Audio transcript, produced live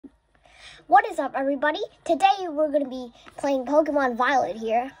What is up, everybody? Today we're going to be playing Pokemon Violet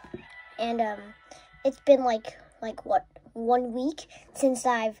here. And it's been like what, 1 week since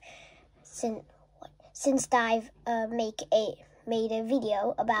I've made a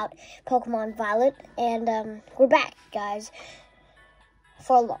video about Pokemon Violet, and we're back, guys,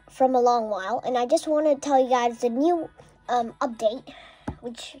 from a long while. And I just want to tell you guys the new update,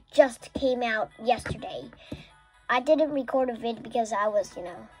 which just came out yesterday. I didn't record a vid because I was,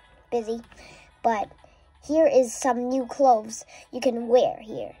 busy, but here is some new clothes you can wear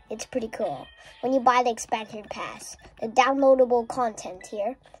here. It's pretty cool. When you buy the expansion pass, the downloadable content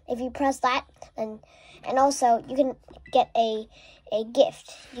here, if you press that, and also you can get a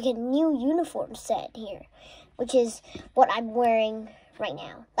gift. You get a new uniform set here, which is what I'm wearing right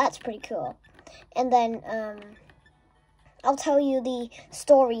now. That's pretty cool. And then I'll tell you the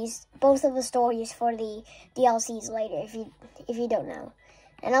stories, both of the stories for the DLCs later if you don't know.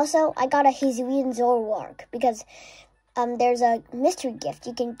 And also, I got a Hisuian Zoroark because there's a mystery gift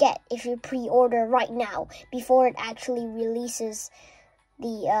you can get if you pre-order right now before it actually releases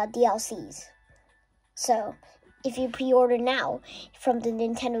the DLCs. So, if you pre-order now from the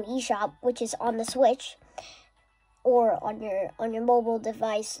Nintendo eShop, which is on the Switch, or on your mobile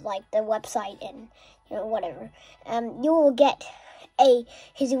device, like the website and whatever, you will get a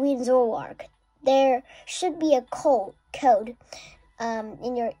Hisuian Zoroark. There should be a code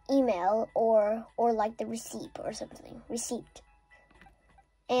in your email or like the receipt or something.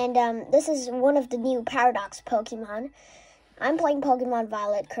 And this is one of the new Paradox Pokemon. I'm playing Pokemon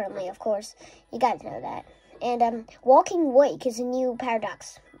Violet currently, of course. You guys know that. And Walking Wake is a new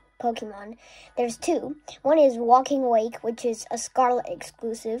Paradox Pokemon. There's two. One is Walking Wake, which is a Scarlet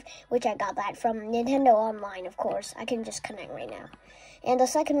exclusive, which I got that from Nintendo Online, of course. I can just connect right now. And the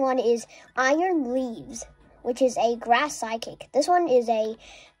second one is Iron Leaves, which is a grass psychic. This one is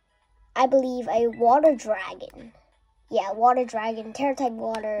I believe, a water dragon. Yeah, water dragon, Terra-type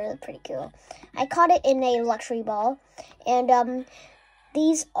water, pretty cool. I caught it in a luxury ball, and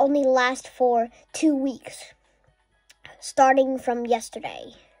these only last for 2 weeks, starting from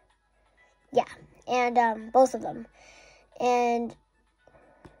yesterday. Yeah, and both of them. And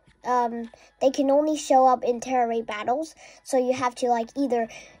they can only show up in Terra Raid battles, so you have to either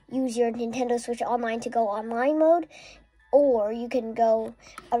use your Nintendo Switch Online to go online mode, or you can go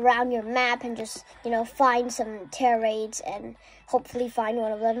around your map and just, find some Terra Raids and hopefully find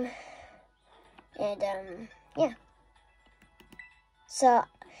one of them. And, yeah. So,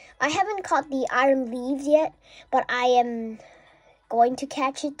 I haven't caught the Iron Leaves yet, but I am going to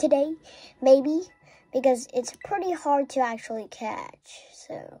catch it today, maybe, because it's pretty hard to actually catch,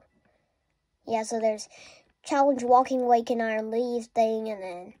 so, yeah, so there's Challenge Walking Wake and Iron Leaves thing, and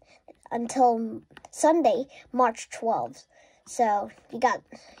then until Sunday, March 12th, so you got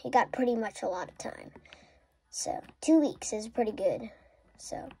pretty much a lot of time, so 2 weeks is pretty good,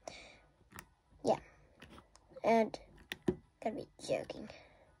 so, yeah, and, gotta be joking.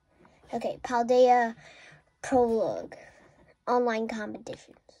 Okay, Paldea Prologue. Online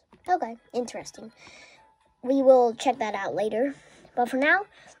competitions. Okay, interesting. We will check that out later. But for now,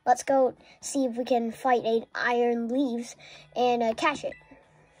 let's go see if we can fight a Iron Leaves and catch it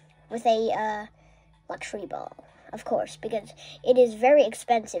with a luxury ball, of course, because it is very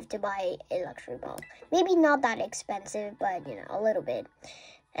expensive to buy a luxury ball. Maybe not that expensive, but a little bit.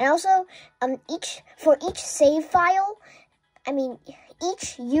 And also, for each save file,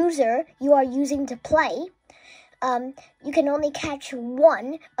 each user you are using to play, you can only catch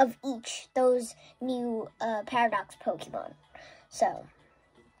one of each those new Paradox Pokemon. So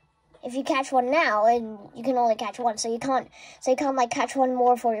if you catch one now, and you can only catch one, so you can't catch one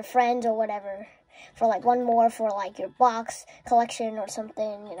more for your friends or whatever, for one more for your box collection or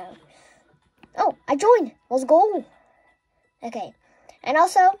something, Oh, I joined. Let's go. Okay, and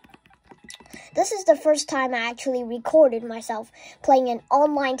also, this is the first time I actually recorded myself playing an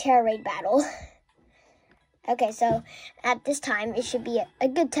online Terra Raid battle. Okay, so at this time, it should be a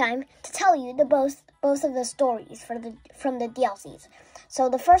good time to tell you both of the stories from the DLCs. So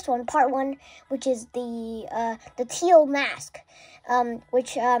the first one, part 1, which is the teal mask,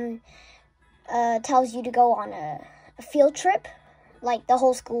 which tells you to go on a field trip, like the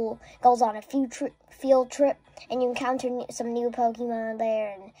whole school goes on a field trip, and you encounter some new Pokemon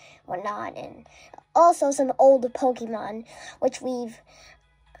there and whatnot, and also some old Pokemon, which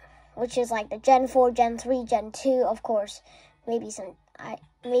is like the Gen 4, Gen 3, Gen 2, of course, maybe some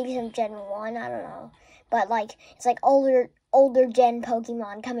Gen 1, I don't know, but it's older Gen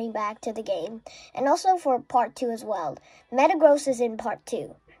Pokemon coming back to the game, and also for part 2 as well. Metagross is in part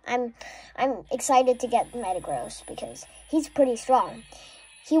 2. I'm excited to get Metagross because he's pretty strong.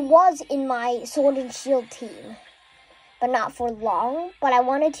 he was in my Sword and Shield team, but not for long. But I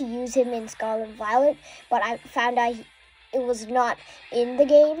wanted to use him in Scarlet and Violet, but I found out it was not in the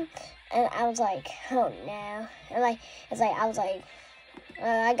game, and I was like, oh no. And I was like,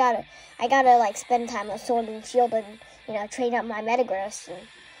 I gotta like spend time with Sword and Shield and train up my Metagross.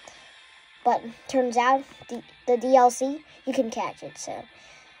 But turns out the DLC you can catch it, so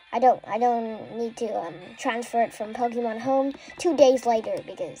I don't need to transfer it from Pokemon Home 2 days later,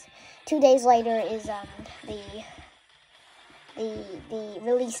 because 2 days later is the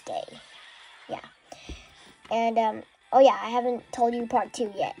release day. Yeah. And oh yeah, I haven't told you part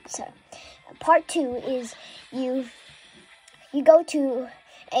 2 yet. So part 2 is you go to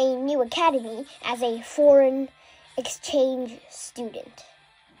a new academy as a foreign exchange student.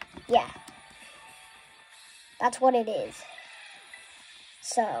 Yeah. That's what it is.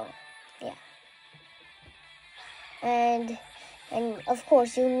 So, yeah. And of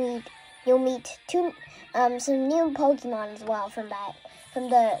course you'll meet some new Pokemon as well from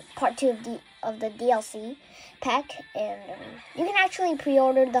the part 2 of the DLC pack, and you can actually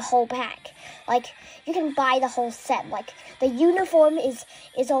pre-order the whole pack. Like, you can buy the whole set. Like, the uniform is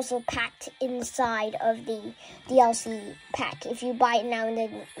also packed inside of the DLC pack if you buy it now in the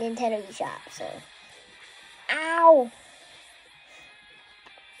Nintendo eShop. So, ow!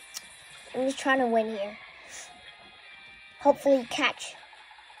 I'm just trying to win here. Hopefully catch.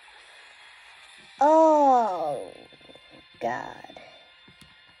 Oh, God.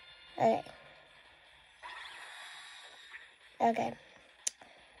 Okay. Okay.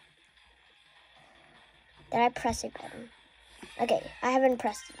 Did I press a button? Okay, I haven't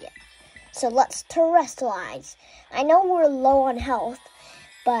pressed it yet. So let's terrestrialize. I know we're low on health,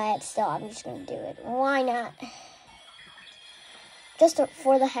 but still, I'm just going to do it. Why not? Just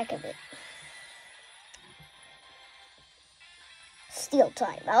for the heck of it. Steel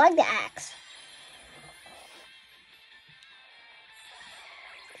type. I like the axe.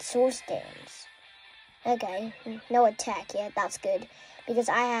 Source dance. Okay, no attack yet. That's good, because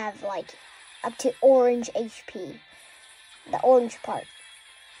I have like up to orange HP. The orange part.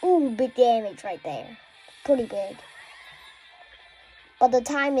 Ooh, big damage right there. Pretty big. But the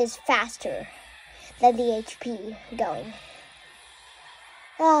time is faster than the HP going.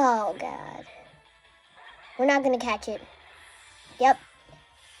 Oh, God. We're not going to catch it. Yep.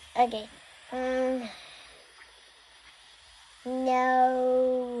 Okay.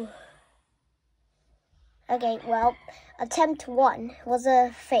 No. Okay, well, attempt 1 was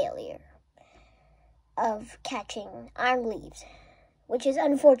a failure of catching iron leaves, which is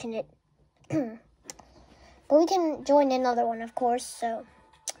unfortunate. But we can join another one, of course, so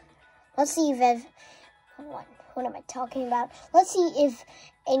let's see if what am I talking about? Let's see if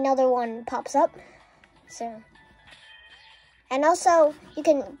another one pops up. So, and also you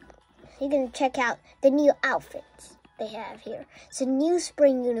can check out the new outfits they have here. It's a new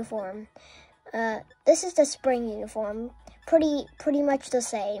spring uniform. This is the spring uniform, pretty much the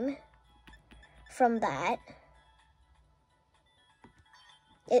same from that.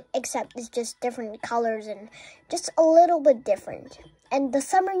 Except it's just different colors and just a little bit different. And the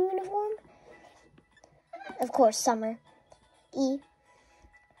summer uniform, of course, summer.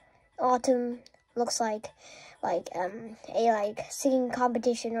 Autumn looks like a singing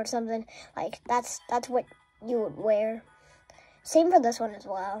competition or something. Like that's what you would wear. Same for this one as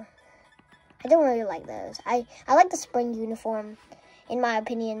well. I don't really like those. I like the spring uniform, in my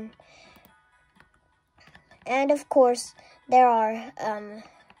opinion. And of course, there are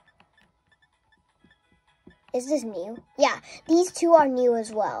is this new? Yeah, these two are new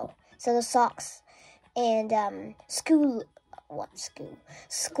as well. So the socks and school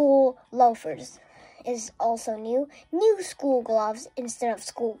loafers is also new. New school gloves instead of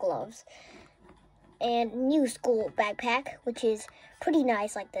school gloves. And new school backpack, which is pretty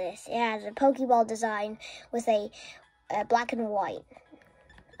nice like this. It has a Pokeball design with a black and white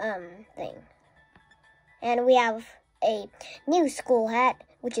thing. And we have a new school hat,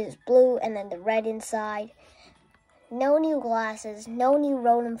 which is blue and then the red inside. No new glasses, no new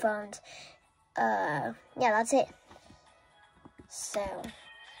rolling phones. Yeah, that's it. So,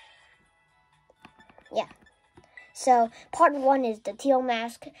 yeah. So, part 1 is the teal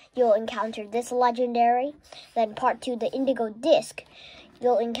mask. You'll encounter this legendary. Then part 2, the indigo disc.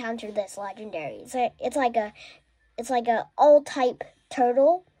 You'll encounter this legendary. So it's like a all-type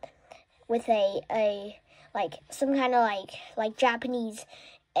turtle with a like some kind of like Japanese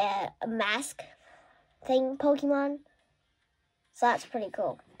mask thing Pokemon. So that's pretty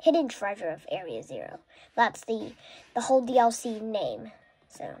cool. Hidden Treasure of Area 0. That's the whole DLC name.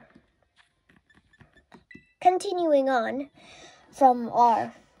 So, continuing on from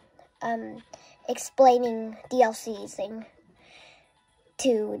our explaining DLC thing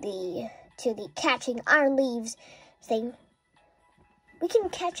to the catching iron leaves thing. We can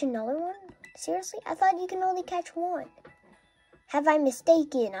catch another one? Seriously? I thought you can only catch one. Have I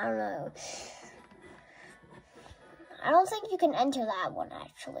mistaken? I don't know. I don't think you can enter that one,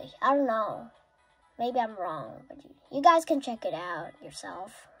 actually. I don't know. Maybe I'm wrong, but you guys can check it out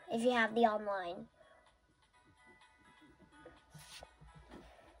yourself if you have the online.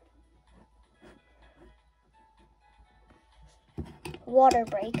 Water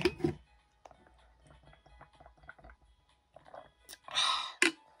break.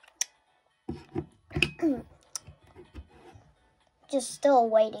 Just still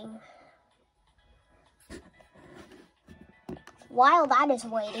waiting. While that is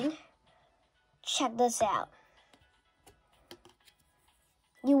waiting, check this out.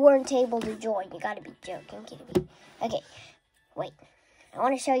 You weren't able to join. You gotta be joking, kidding me. Okay, wait. I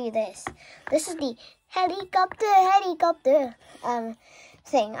want to show you this. This is the helicopter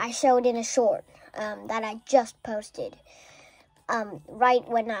thing I showed in a short that I just posted right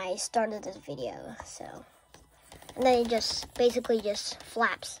when I started this video. So, and then it just basically just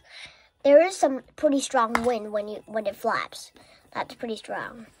flaps. There is some pretty strong wind when it flaps. That's pretty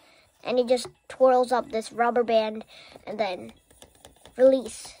strong. And it just twirls up this rubber band and then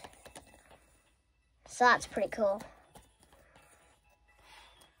release. So that's pretty cool.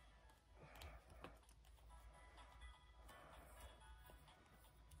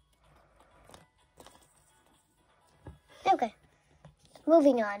 Okay,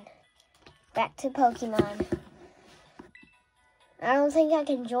 moving on. Back to Pokemon. I don't think I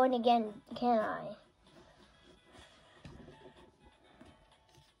can join again, can I?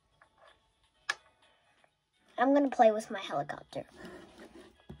 I'm gonna play with my helicopter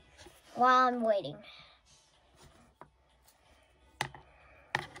while I'm waiting.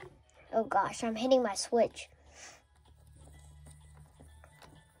 Oh gosh, I'm hitting my switch.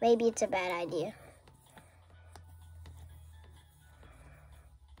 Maybe it's a bad idea.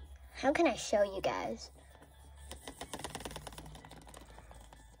 How can I show you guys?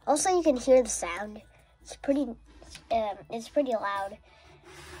 Also, you can hear the sound. It's pretty loud.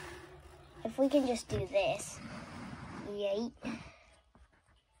 If we can just do this, yeet,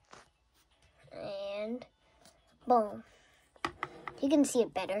 and boom, you can see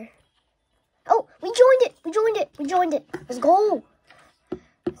it better. Oh, we joined it. Let's go.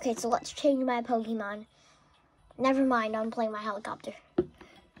 Okay, so let's change my Pokemon. Never mind, I'm playing my helicopter.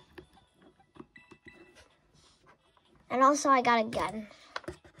 And also, I got a gun.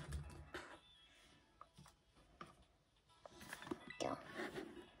 Go.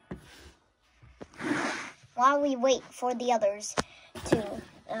 While we wait for the others to,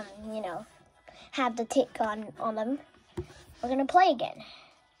 have the tick on them, we're gonna play again.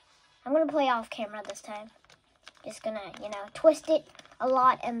 I'm gonna play off camera this time. Just gonna, twist it a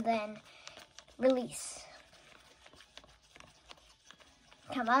lot and then release.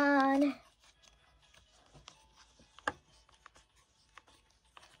 Come on.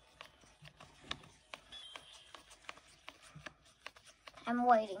 I'm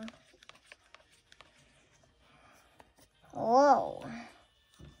waiting. Whoa.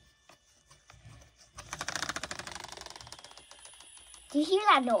 Do you hear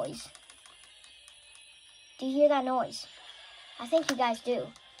that noise? Do you hear that noise? I think you guys do.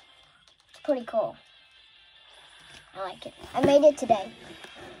 It's pretty cool. I like it. I made it today.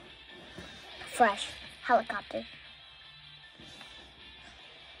 Fresh helicopter.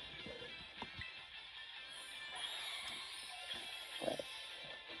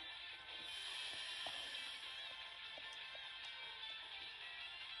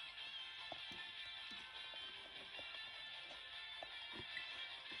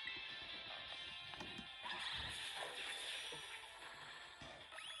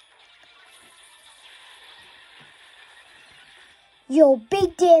 Yo,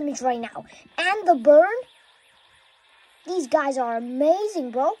 big damage right now. And the burn. These guys are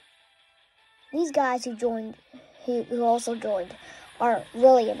amazing, bro. These guys who also joined, are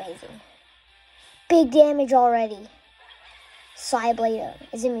really amazing. Big damage already. Psyblade.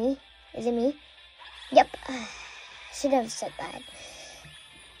 Is it me? Yep. Should have said that.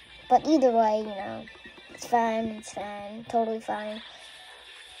 But either way, it's fine. Totally fine.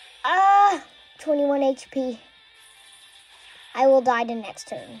 21 HP. I will die the next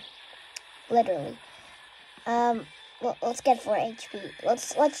turn. Literally. Let's get for HP.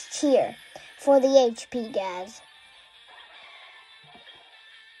 Let's cheer for the HP, guys.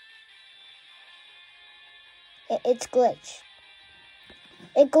 It's glitched.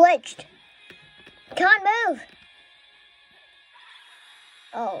 It glitched. Can't move.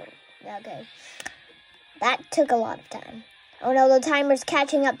 Oh, Okay. That took a lot of time. Oh no, the timer's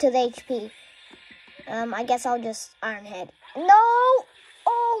catching up to the HP. I guess I'll just Iron Head. No!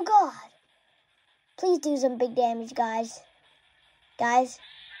 Oh god. Please do some big damage, guys. Guys.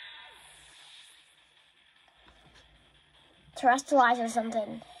 Terrestrialize or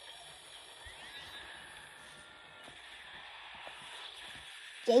something.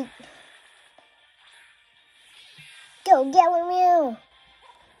 Jake. Go, Gallery.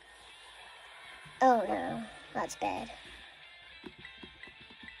 Oh no, that's bad.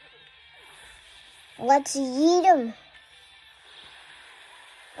 Let's eat him.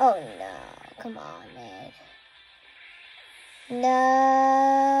 Oh no, come on, man.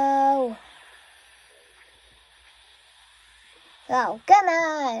 No. Oh, come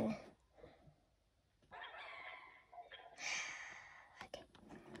on. Okay.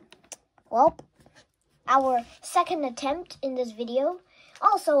 Well, our second attempt in this video,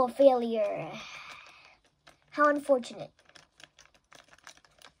 also a failure. How unfortunate.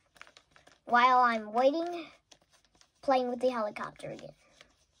 While I'm waiting, playing with the helicopter again.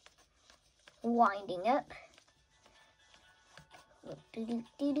 Winding up.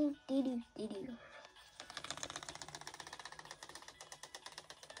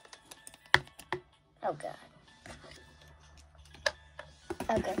 Oh god.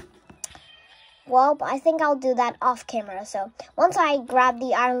 Okay. Well, I think I'll do that off camera. So once I grab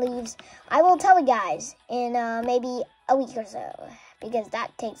the iron leaves, I will tell you guys in maybe a week or so, because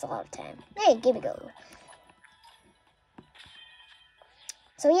that takes a lot of time. Hey, give it a go.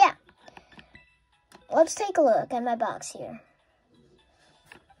 So yeah, let's take a look at my box here.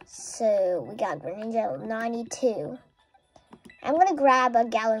 So we got Greninja 92. I'm gonna grab a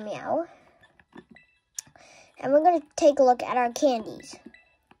Galar Meow, and we're gonna take a look at our candies.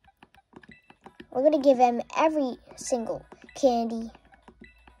 We're going to give him every single candy,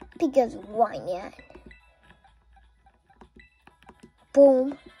 because why not?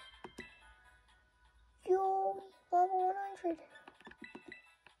 Boom. Yo, level 100.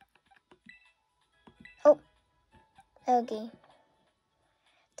 Oh, okay.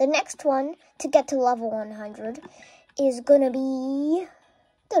 The next one to get to level 100 is going to be...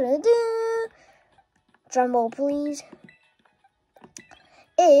 Drum roll, please.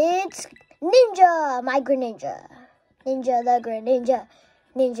 It's... Ninja, my Greninja. Ninja the Greninja.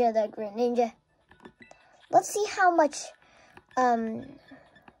 Ninja the Greninja. Let's see how much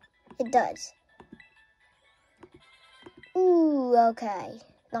it does. Ooh, okay.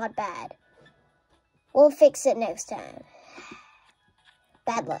 Not bad. We'll fix it next time.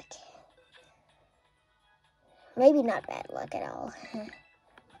 Bad luck. Maybe not bad luck at all.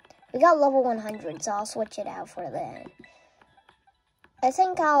 We got level 100, so I'll switch it out for that. I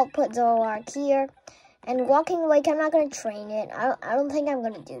think I'll put Zoroark here. And Walking Awake, I'm not going to train it. I don't think I'm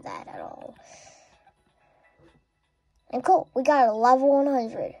going to do that at all. And cool, we got a level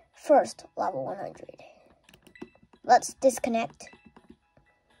 100. First level 100. Let's disconnect.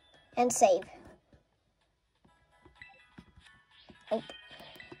 And save. Oh.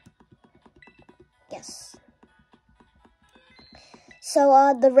 Yes.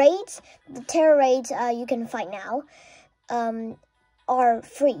 So, the raids, the Terra raids you can fight now, are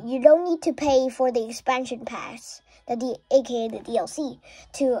free. You don't need to pay for the expansion pass, aka the DLC,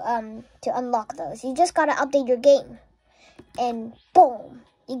 to unlock those. You just gotta update your game, and boom,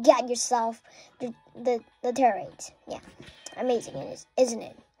 you got yourself the Terra raids. Yeah, amazing, isn't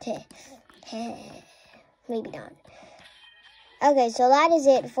it? Maybe not. Okay, so that is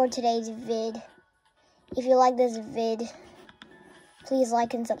it for today's vid. If you like this vid, please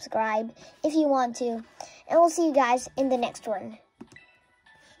like and subscribe if you want to, and we'll see you guys in the next one.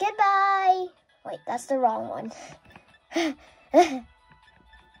 Goodbye. Wait, that's the wrong one.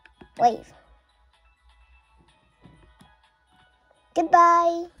 Wave.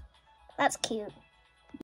 Goodbye. That's cute.